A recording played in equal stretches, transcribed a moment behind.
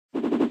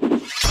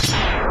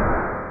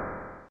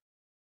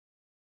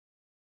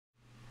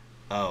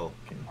Oh.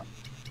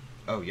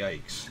 Oh,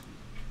 yikes.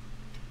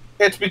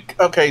 It's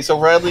okay, so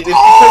Riley, it's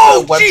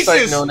Oh, because a website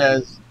Jesus! known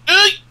as...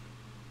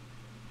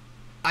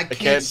 I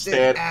can't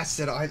stand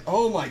acid.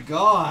 Oh my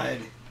god.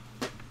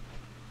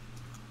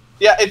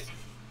 Yeah, it's...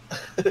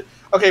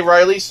 Okay,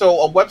 Riley,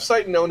 so a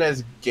website known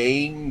as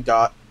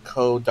game.co.uk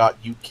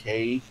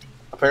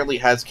apparently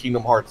has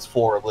Kingdom Hearts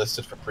 4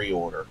 listed for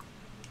pre-order.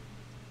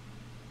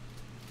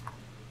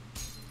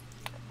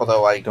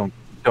 Although I... Don't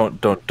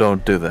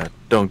do that.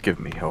 Don't give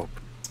me hope.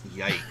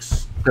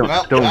 Yikes.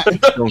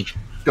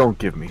 Don't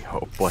give me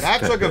hope. Like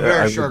that took a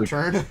very sharp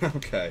turn.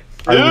 Okay.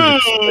 I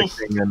was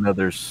expecting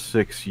another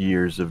 6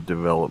 years of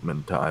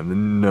development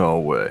time. No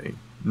way.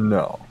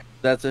 No.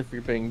 That's if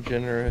you're being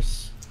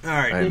generous.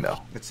 Alright. I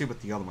know. Let's see what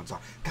the other ones are.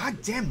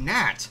 God damn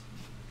Nat!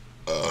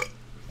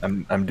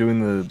 I'm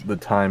doing the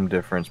time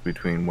difference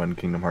between when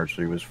Kingdom Hearts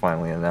 3 was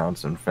finally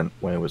announced and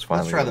when it was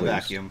finally Let's try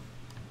released. the vacuum.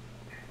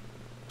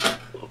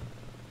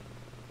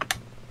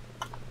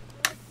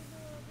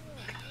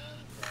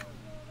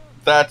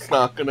 That's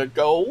not gonna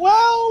go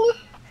well.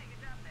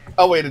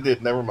 Oh wait, it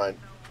did. Never mind.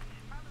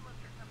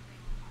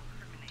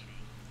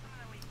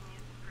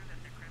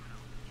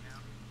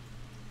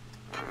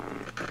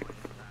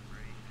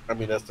 I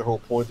mean, that's the whole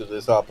point of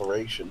this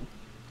operation.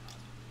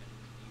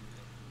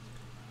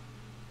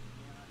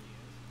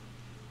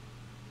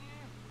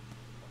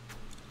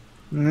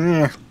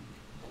 I'm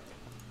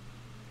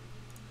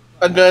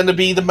gonna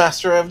be the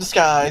master of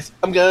disguise.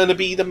 I'm gonna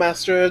be the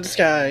master of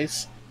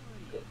disguise.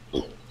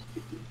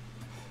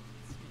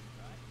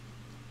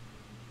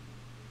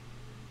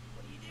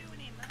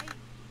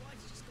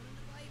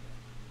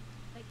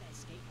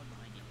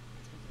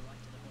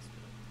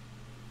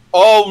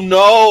 Oh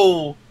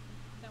no!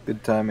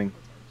 Good timing.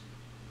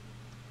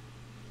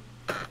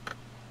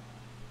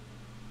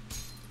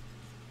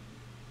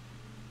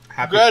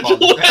 Happy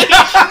Congratulations! Father's Day.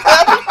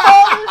 Happy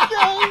Father's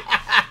Day!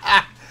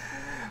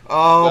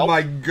 Oh Well.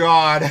 my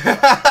god.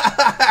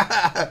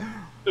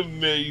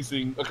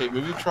 Amazing. Okay,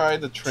 maybe try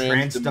the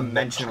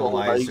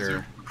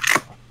Transdimensionalizer.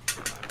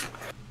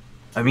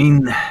 I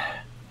mean,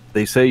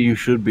 they say you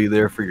should be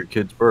there for your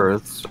kid's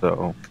birth,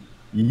 so...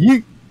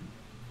 Yeet!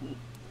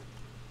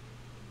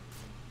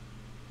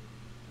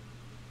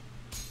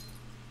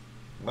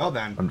 Well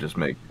then. I'm just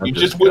making... You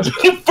just went to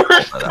the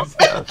first guessing.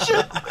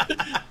 dimension!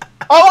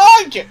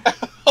 Oh, I get...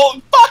 Oh,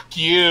 fuck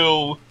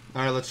you!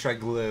 Alright, let's try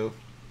glue.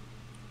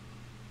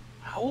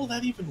 How will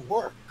that even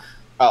work?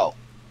 Oh.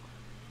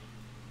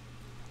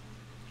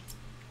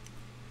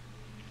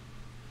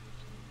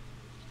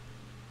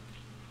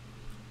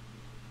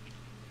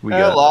 We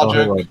Hey, got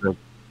logic. oh, logic.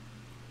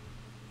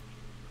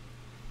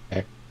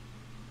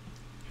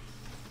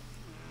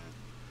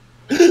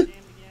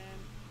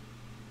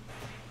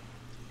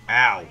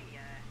 Ow.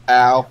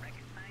 Ow.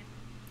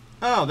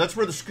 Oh, that's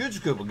where the Scooge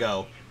Scoop will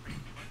go.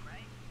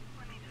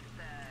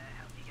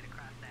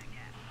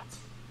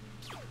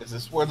 Is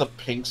this where the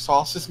pink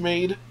sauce is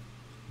made?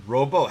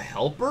 Robo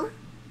Helper?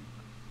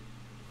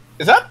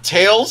 Is that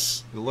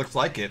Tails? It looks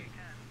like it.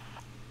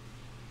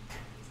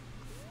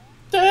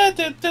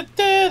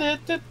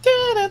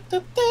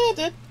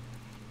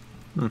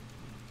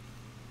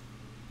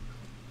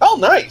 Oh,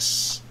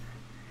 nice.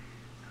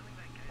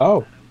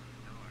 Oh.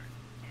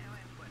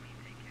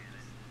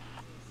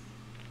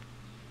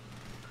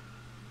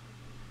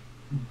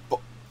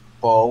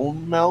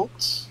 Bone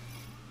melt?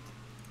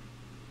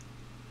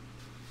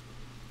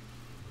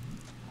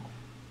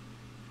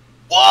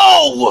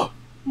 Whoa!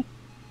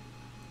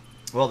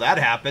 Well, that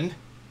happened.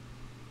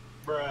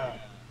 Bruh.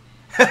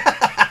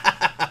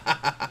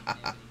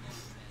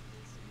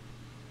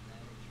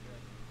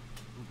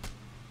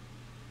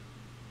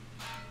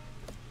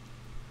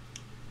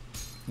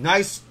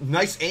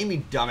 Nice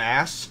aiming,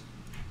 dumbass.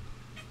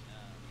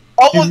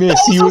 Oh, You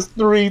missed. He that was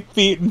 3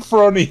 feet in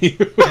front of you.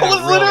 that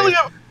was literally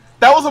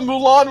that was a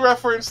Mulan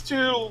reference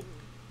too.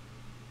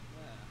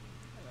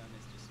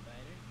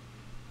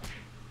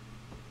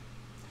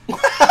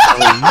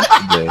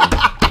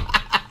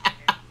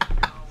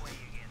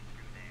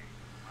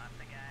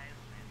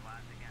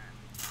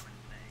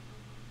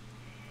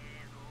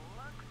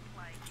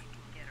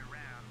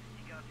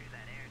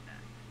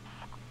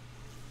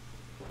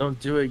 Don't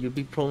do it, you'll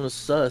be prone to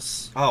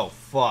sus. Oh,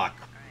 fuck.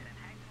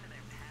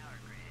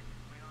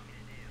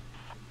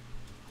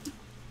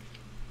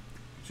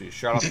 So you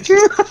shut off.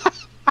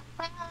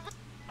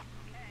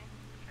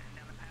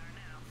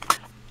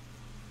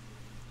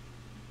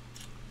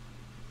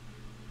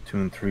 2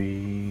 and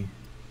 3,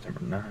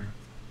 number 9.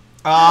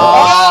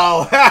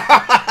 Oh!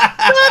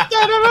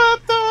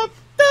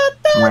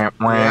 Wah,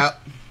 wah.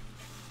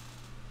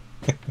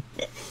 Yep.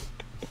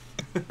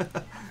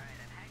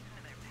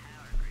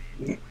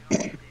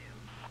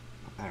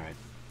 Alright.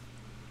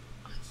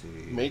 Let's see.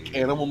 Make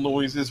animal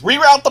noises.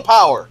 Reroute the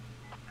power.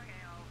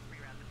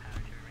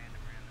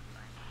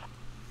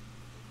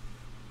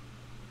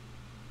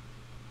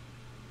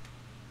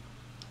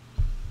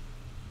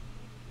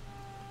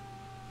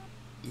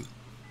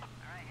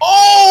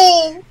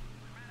 Oh!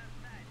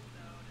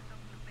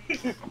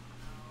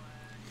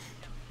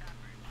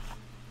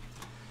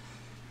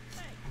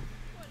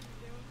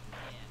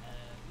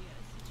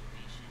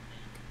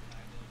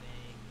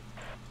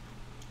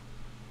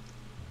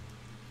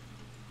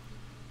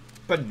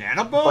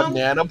 Banana bomb?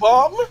 Banana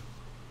bomb?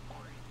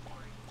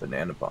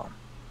 Banana bomb.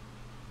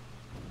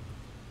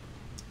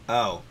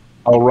 Oh.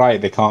 Oh, right,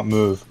 they can't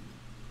move.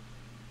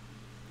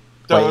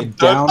 Wait,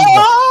 down.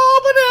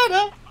 Oh,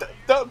 banana!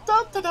 Dun,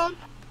 dun, dun, dun.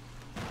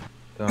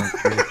 Don't you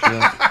just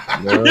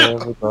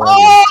love a dog?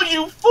 Oh,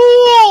 you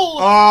fool!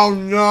 Oh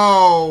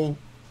no!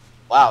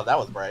 Wow, that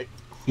was bright.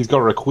 He's got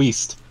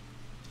requeest.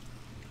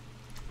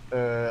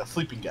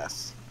 Sleeping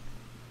gas.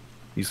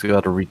 He's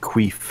got a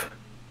requeef.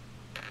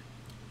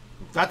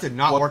 That did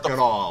not What work the at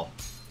all.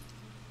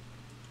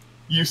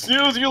 You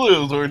snooze, you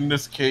lose, or in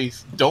this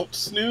case, don't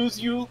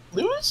snooze, you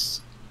lose?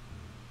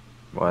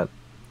 What?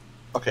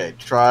 Okay,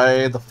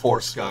 try the Force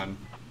force gun.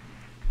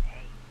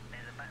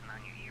 There's a button on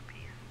your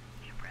earpiece.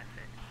 You press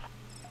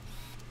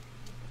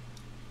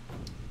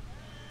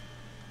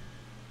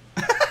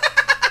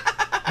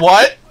it.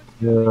 What?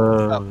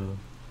 Yeah.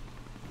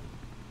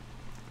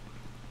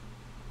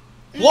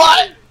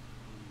 What?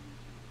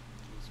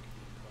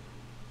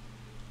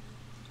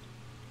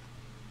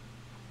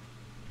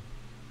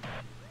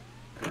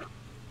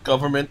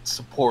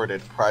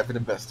 Government-supported private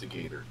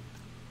investigator.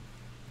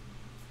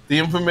 The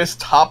infamous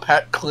Top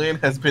Hat clan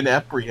has been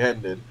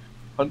apprehended.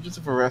 Hundreds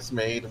of arrests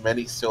made,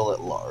 many still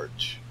at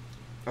large.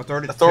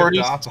 Authorities Authorities-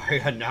 tipped off by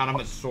an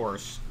anonymous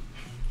source.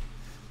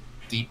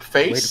 Deep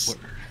face. Wait,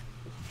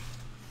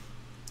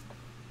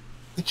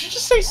 Did you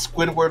just say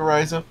Squidward,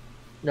 Ryza?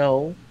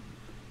 no.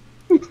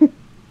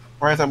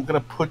 Ryza,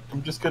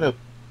 I'm just gonna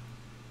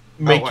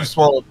make you wait.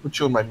 small and put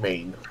you in my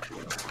main.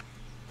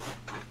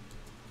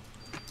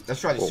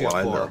 Let's try the Well, seal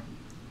I floor.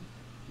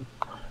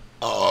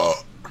 know.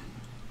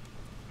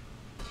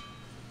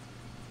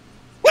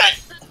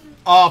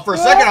 Oh, for a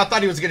second I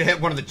thought he was gonna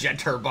hit one of the jet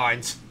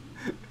turbines.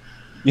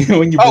 You know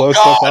when you Oh, blow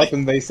stuff God. up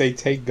and they say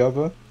take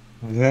cover?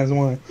 That's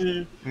one.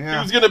 He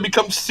Yeah. was gonna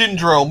become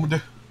syndromed.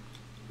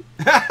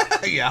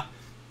 Yeah.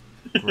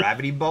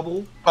 Gravity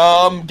bubble?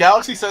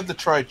 Galaxy said to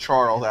try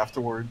Charles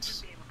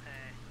afterwards. Be able to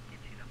get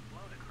you to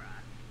float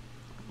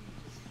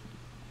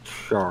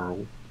across.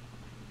 Charles.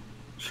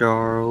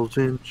 Charles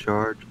in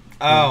charge.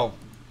 Oh.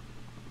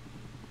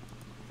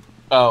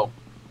 Oh.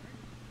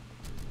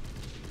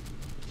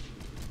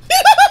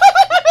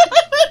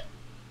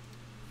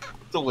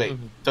 So wait,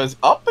 does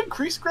up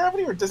increase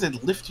gravity or does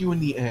it lift you in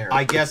the air?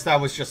 I guess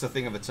that was just a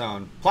thing of its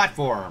own.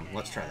 Platform.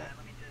 Let's try that.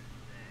 Let me just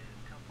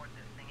teleport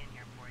this thing in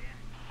here for you.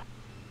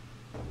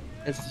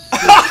 It's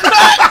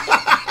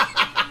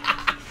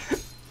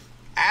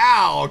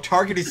Ow!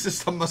 Targeting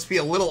system must be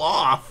a little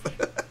off.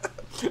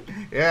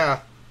 Yeah.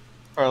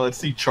 Alright, let's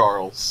see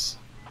Charles.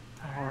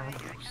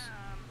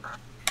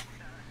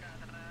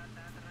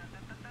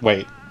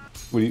 Wait.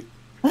 What do you...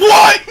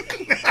 What?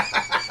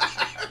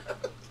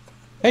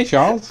 Hey,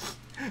 Charles.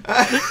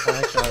 Hi,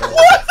 Charles.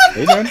 How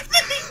you doing?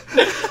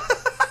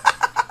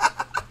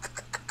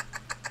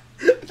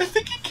 I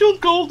think he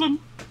killed Golden.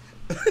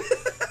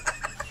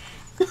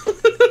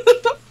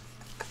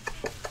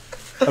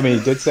 I mean,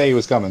 he did say he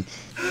was coming.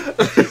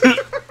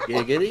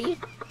 Giggity?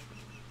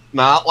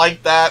 Not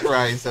like that,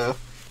 Ryza.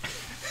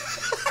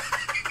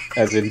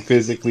 As in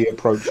physically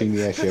approaching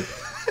the airship.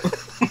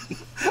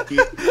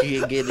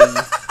 Giggity.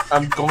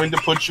 I'm going to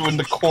put you in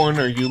the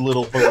corner, you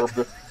little burb.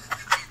 Did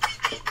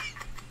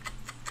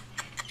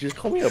you just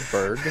call me a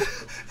bird?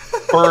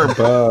 Burb.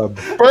 Bub.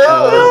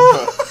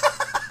 Burb!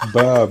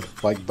 Bub.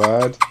 Like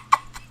bud.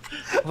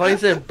 When I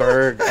said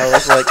bird, I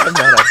was like, I'm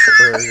not a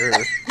burger.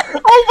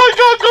 Oh my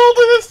god,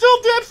 Golden is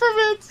still dead from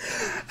it!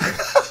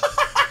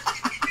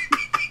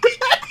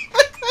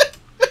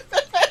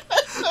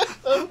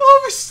 Oh,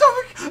 my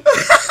stomach!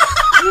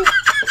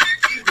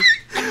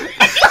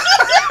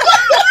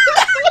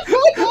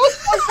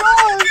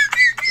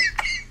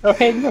 Oh,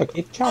 hey, look,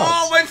 it's Charles.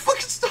 Oh, my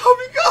fucking stomach!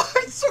 Oh,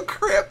 it's so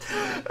cramped.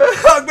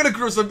 I'm gonna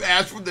grow some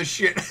ass from this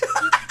shit.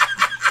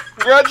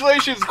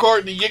 Congratulations,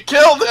 Courtney, you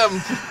killed him!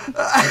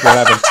 What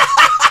happened?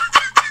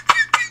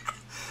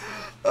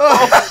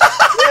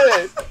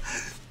 Shit.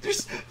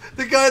 Just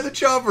the guy in the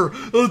chopper.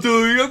 Oh,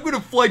 dude, I'm gonna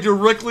fly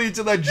directly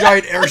into that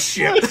giant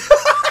airship.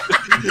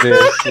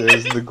 This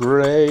is the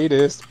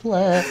greatest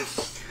plan.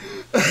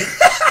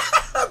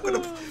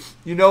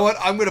 You know what?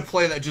 I'm gonna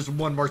play that just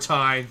one more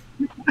time.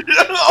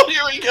 Oh,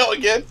 here we go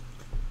again.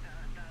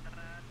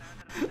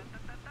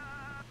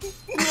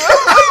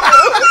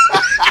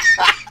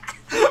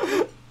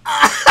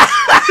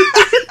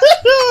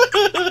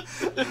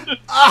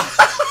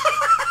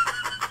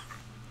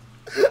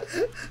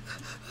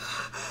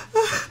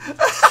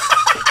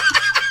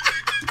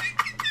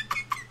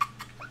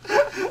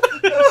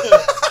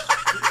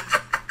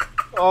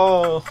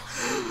 Oh.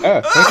 Oh,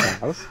 hey,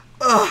 Charles.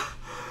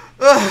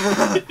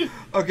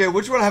 Okay,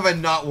 which one have I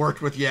not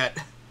worked with yet?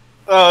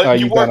 You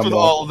you worked got with 'em all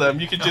all. of them.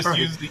 You could just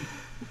Alright. use the.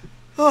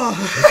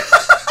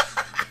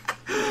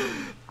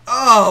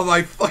 Oh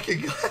my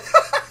fucking god.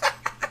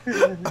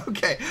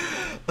 Okay,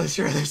 let's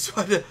try this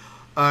one.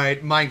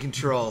 Alright, mind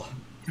control.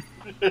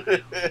 There really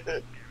is a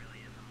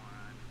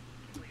moron.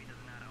 Can't believe he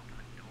doesn't know how to open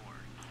a door.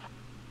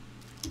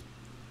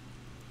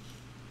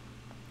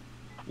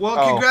 Well,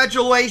 Oh.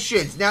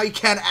 congratulations. Now you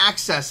can't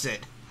access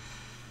it.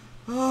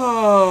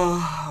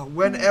 Oh,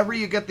 whenever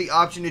you get the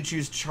option to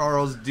choose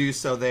Charles, do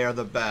so. They are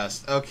the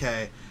best.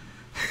 Okay.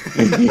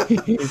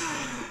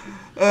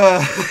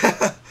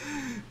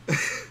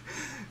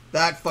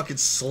 That fucking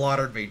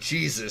slaughtered me.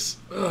 Jesus.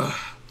 Ugh.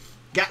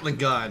 Gatling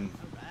gun.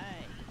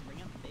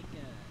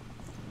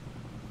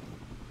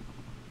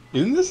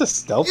 Isn't this a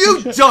stealth? You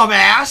mission?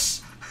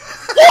 dumbass!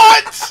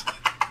 What?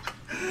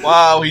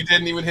 Wow, he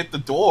didn't even hit the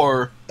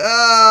door.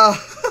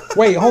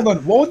 Wait, hold on.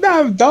 What would that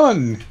have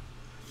done?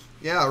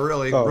 Yeah,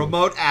 really. Oh.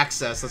 Remote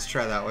access. Let's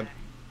try that one.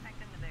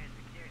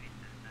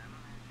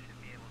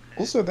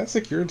 Also, that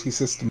security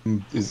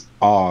system is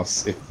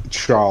ass if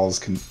Charles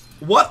can...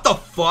 What the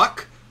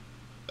fuck?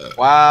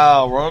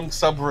 Wow, wrong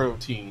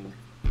subroutine.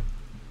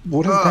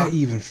 What is that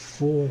even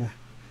for? Number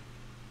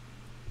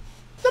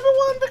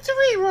 1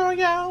 victory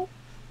royale.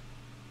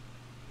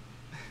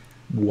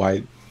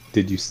 Why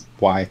did you...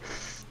 Why?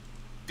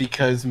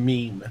 Because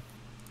meme.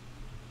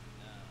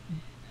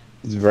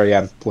 It's a very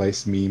out of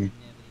place meme.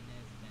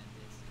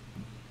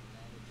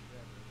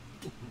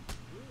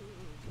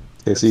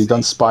 Okay, so you've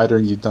done Spider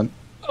and you've done...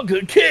 Oh,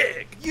 good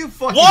kick! You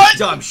fucking What?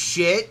 dumb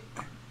shit.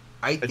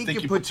 I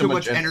think you put too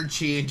much en-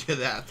 energy into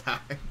that time.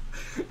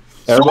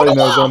 Everybody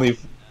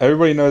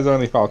knows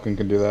only Falcon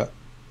can do that.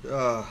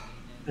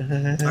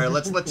 Alright,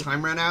 let's let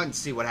time run out and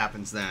see what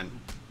happens then.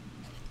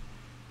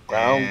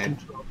 Ground And-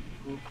 control.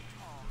 Oh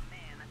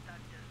man, I thought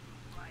just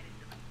flew right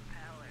into the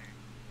propeller.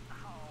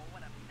 Oh,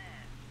 what a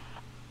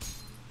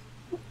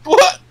mess.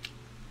 What?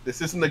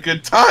 This isn't a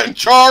good time,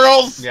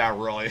 Charles! Yeah,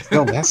 really.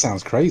 No, that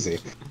sounds crazy.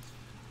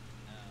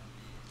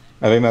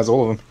 I think that's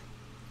all of them.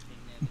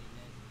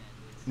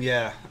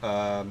 Yeah,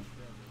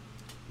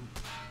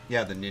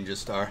 yeah, the ninja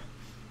star.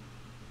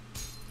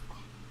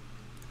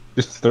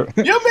 Just throw...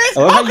 You missed!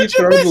 I love How how you could you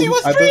throw miss? He the,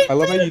 was I straight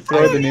love how you in throw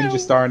front the of ninja you.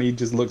 star and he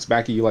just looks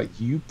back at you like,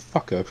 you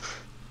fucker.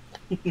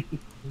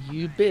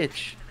 You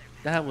bitch.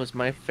 That was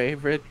my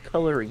favorite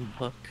coloring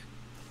book.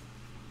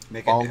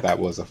 Make Oh, it. That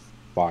was a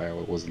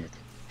file, wasn't it?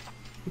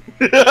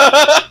 I don't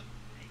understand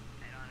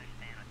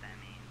what that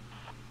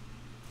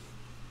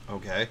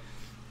means. Okay.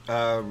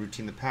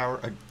 Routine the power.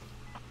 Sorry, I just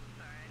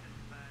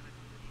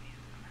needed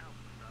some help,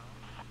 so.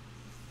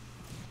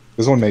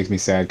 This one makes me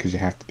sad because you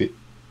have to be...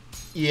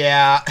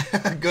 Yeah,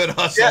 good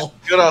hustle. Yeah,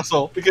 good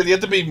hustle. Because you have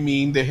to be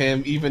mean to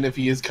him, even if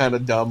he is kind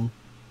of dumb.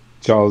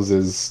 Charles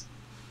is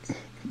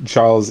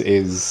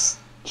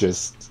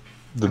just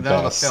the And then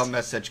on the best. failed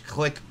message,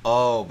 click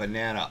O,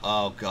 banana.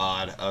 Oh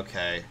god,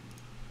 okay.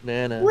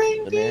 Banana.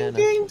 Ring, banana.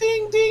 ding,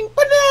 ding, ding, ding,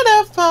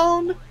 banana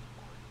phone.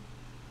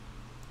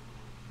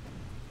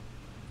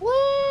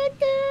 What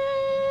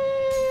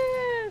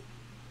the?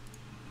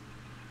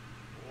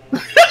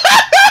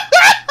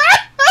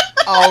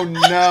 Oh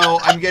no,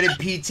 I'm getting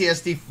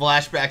PTSD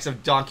flashbacks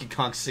of Donkey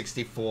Kong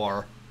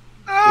 64.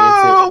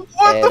 Oh,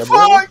 what the edible?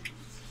 fuck?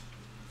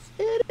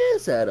 It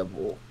is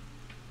edible.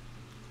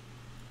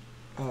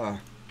 Alright.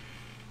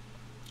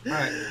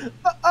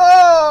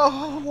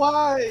 Oh,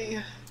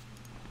 why?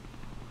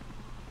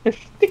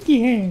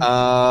 Sticky hand.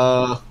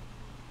 Oh,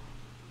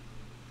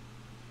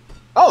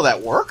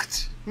 that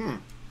worked?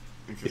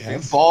 Interesting.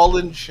 Yes. Ball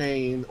and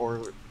chain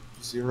or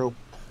 0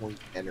 point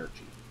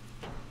energy.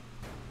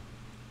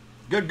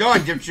 Good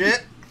going,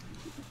 dipshit.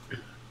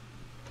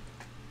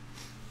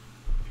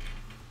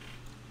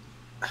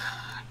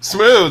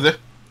 Smooth.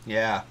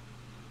 Yeah.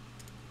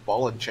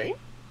 Ball and chain?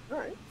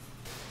 Alright.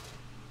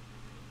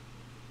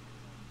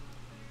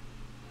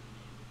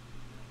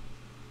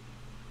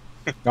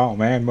 Oh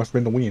man, must have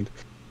been the wind.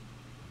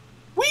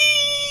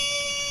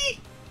 Whee!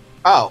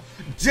 Oh.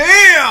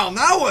 Damn,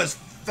 that was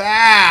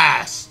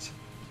fast.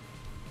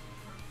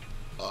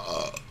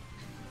 Oh.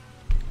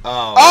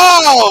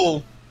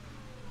 Oh!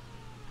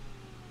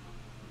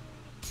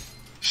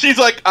 She's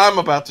like, I'm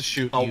about to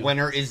shoot A you.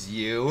 winner is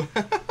you.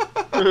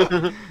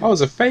 Oh, it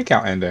was a fake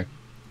out ending.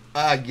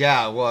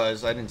 Yeah, it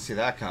was. I didn't see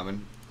that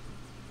coming.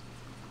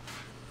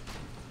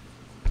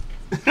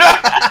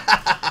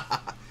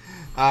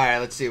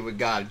 Alright, let's see what we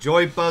got.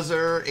 Joy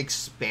Buzzer,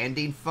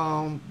 Expanding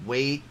Foam,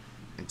 Weight,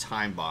 and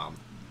Time Bomb.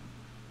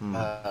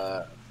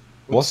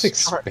 What's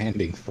let's try-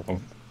 expanding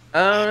from? I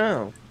don't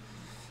know.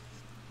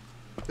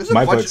 There's a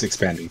My bunch vote's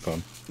expanding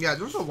from. Yeah,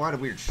 there's a lot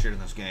of weird shit in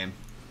this game.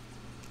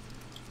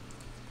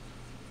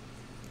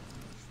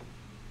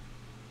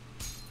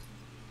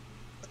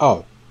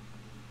 Oh,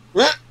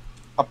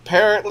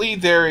 Apparently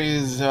there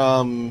is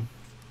 2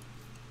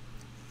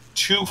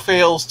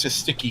 fails to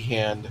sticky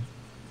hand.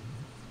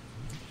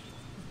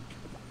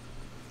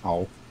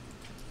 oh.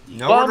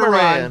 Nowhere to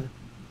run.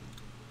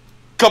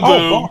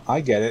 Kaboom!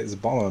 I get it. It's a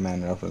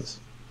Bomberman reference.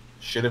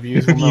 Should have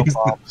used remote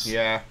pops.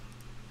 Yeah.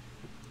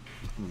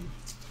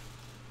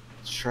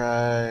 Let's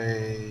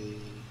try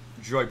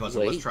Joy Buzzer,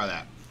 Wait. let's try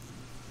that.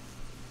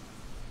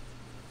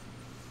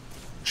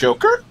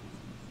 Joker.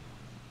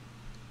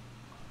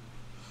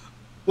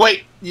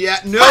 Wait, Yeah,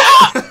 no!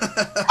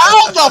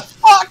 how the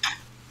fuck?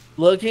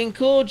 Looking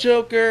cool,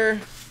 Joker.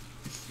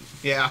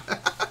 Yeah.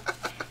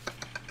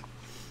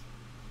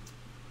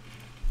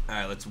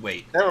 Alright, let's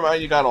wait. Never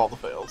mind, you got all the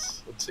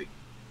fails. Let's see.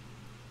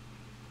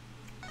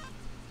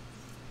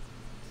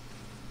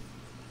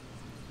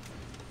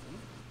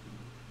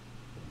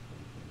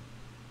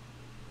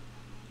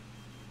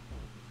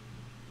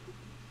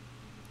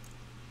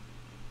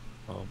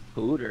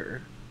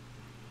 Hooter.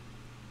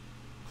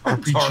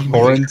 RPG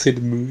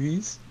Torrented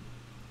movies?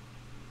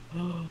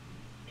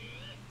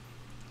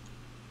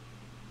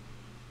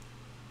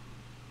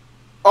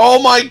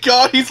 Oh my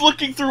god, he's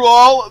looking through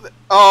all of it.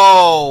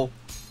 Oh.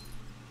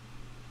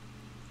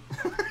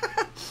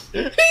 He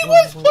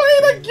was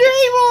playing a game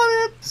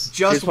on it!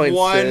 Just playing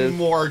one Civ.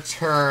 more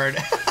turn.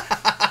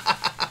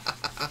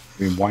 I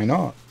mean, why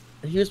not?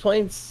 He was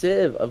playing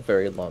Civ, a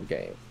very long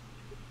game.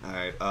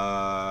 Alright,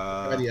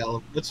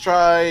 Let's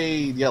try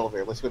the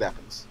elevator. Let's see what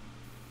happens.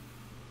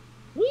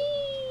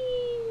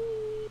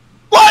 Whee!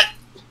 What?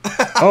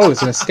 Oh,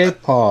 it's an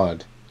escape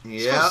pod.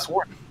 yeah.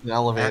 An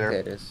elevator. I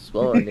could have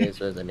sworn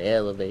this was an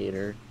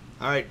elevator.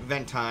 Alright,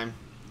 vent time.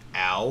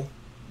 Ow.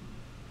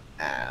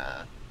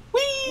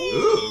 Whee!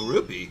 Ooh,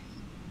 rupee.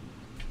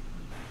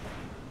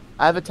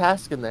 I have a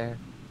task in there.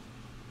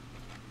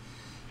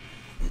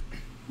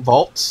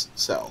 Vaults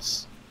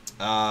cells.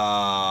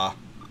 Uh,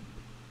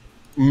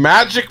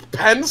 Magic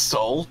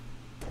pencil.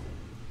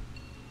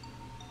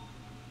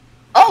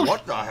 Oh,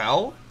 what the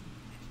hell?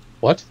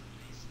 What?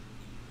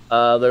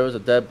 There was a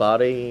dead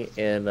body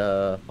in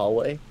a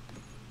hallway.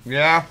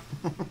 Yeah.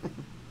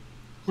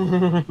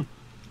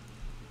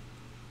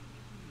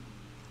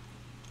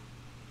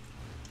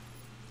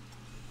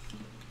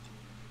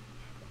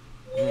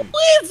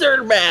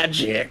 Wizard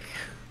magic!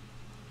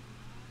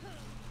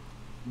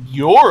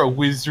 you're a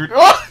wizard.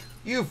 Oh!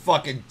 You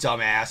fucking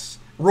dumbass.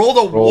 Roll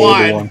the Roll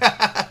the one.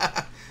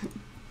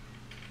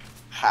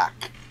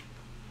 Hack.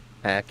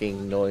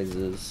 Hacking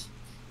noises.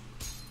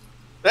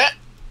 Eh.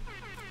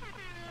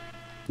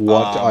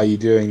 What are you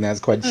doing? That's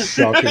quite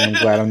shocking. I'm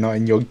glad I'm not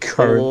in your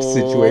current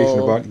situation.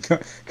 Oh.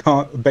 About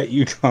can't bet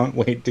you can't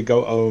wait to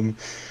go home.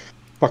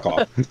 Fuck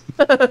off.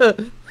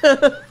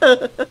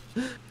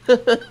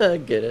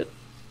 Get it?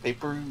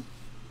 Paper.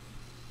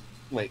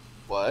 Wait,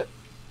 what?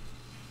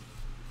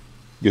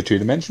 You're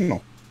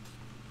two-dimensional.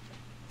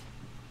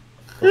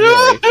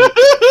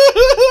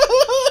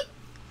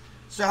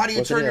 So how do you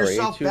Was it turn in a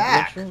yourself two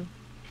back? dimensional?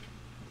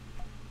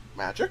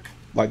 Magic?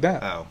 Like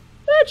that. Oh.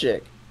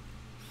 Magic.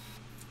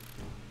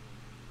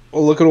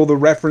 Oh, look at all the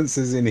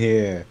references in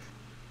here.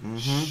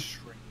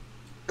 Mm-hmm.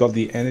 Got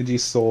the energy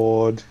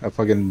sword, a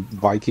fucking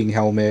Viking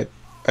helmet,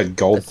 a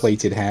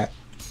gold-plated hat.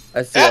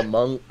 I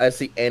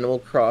see Animal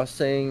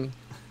Crossing.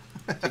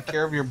 Take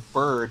care of your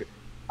bird.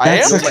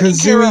 That's I a am taking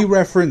care Kazooie of,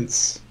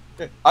 reference.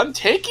 I'm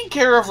taking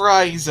care of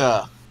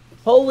Ryza.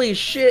 Holy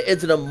shit!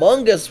 It's an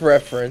Among Us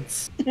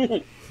reference.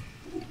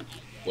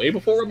 Way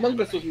before Among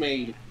Us was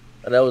made.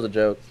 And that was a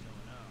joke.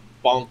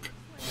 Bonk.